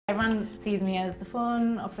Everyone sees me as the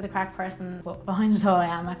fun, up for the crack person, but behind it all I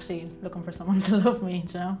am actually looking for someone to love me,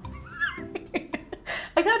 do you know?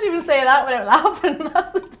 I can't even say that without laughing,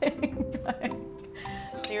 that's the thing. Like.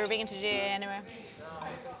 So you were big into GAA anyway?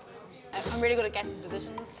 I'm really good at guessing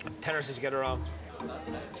positions. Tenors did you get it wrong?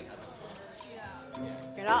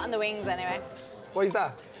 You're not in the wings anyway. Why is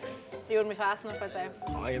that? You wouldn't be fast enough, I'd say.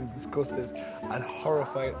 I am disgusted and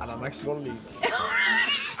horrified, and I'm actually going to leave.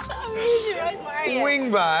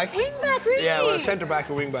 Wing back. Wing back, really? Yeah, well, centre back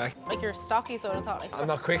or wing back. Like you're stocky, so I thought. Like, I'm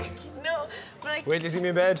not quick. no, but like. Wait till you see me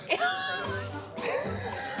in bed.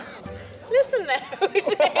 Listen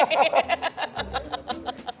now.